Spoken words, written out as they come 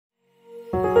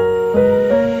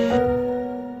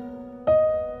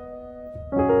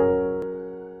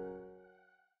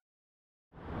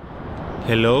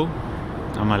Hello,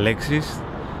 I'm Alexis,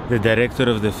 the director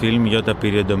of the film Iota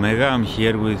Period Omega. I'm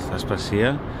here with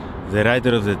Aspasia, the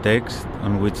writer of the text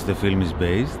on which the film is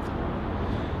based.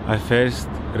 I first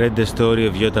read the story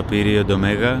of Iota Period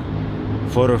Omega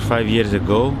 4 or 5 years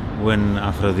ago when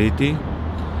Aphrodite,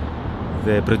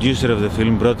 the producer of the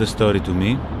film, brought the story to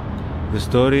me. The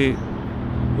story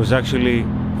was actually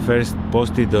first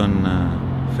posted on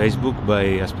Facebook by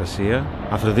Aspasia.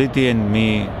 Aphrodite and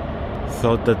me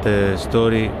thought that the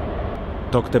story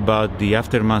talked about the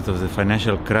aftermath of the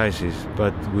financial crisis,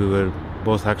 but we were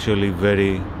both actually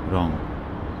very wrong.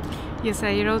 Yes,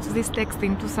 I wrote this text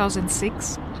in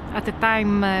 2006, at a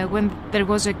time when there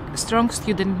was a strong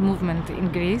student movement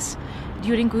in Greece,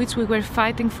 during which we were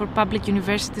fighting for public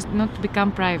universities not to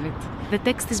become private. The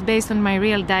text is based on my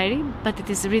real diary, but it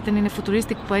is written in a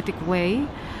futuristic, poetic way.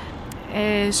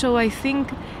 So I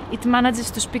think it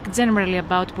manages to speak generally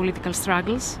about political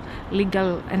struggles,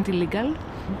 legal and illegal,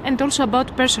 and also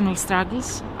about personal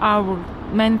struggles, our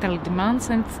mental demands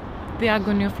and the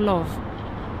agony of love.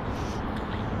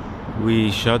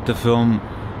 We shot the film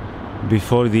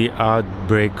before the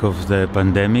outbreak of the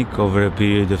pandemic over a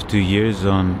period of 2 years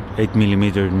on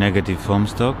 8mm negative film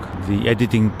stock. The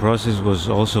editing process was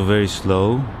also very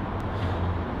slow.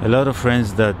 A lot of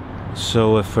friends that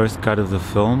saw a first cut of the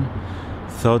film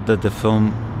thought that the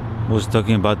film was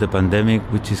talking about the pandemic,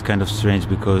 which is kind of strange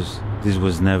because this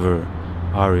was never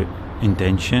our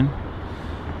intention.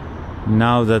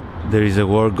 Now that there is a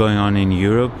war going on in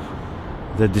Europe,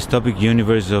 the dystopic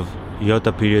universe of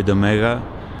Iota Period Omega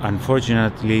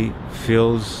unfortunately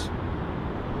feels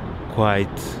quite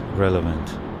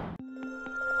relevant.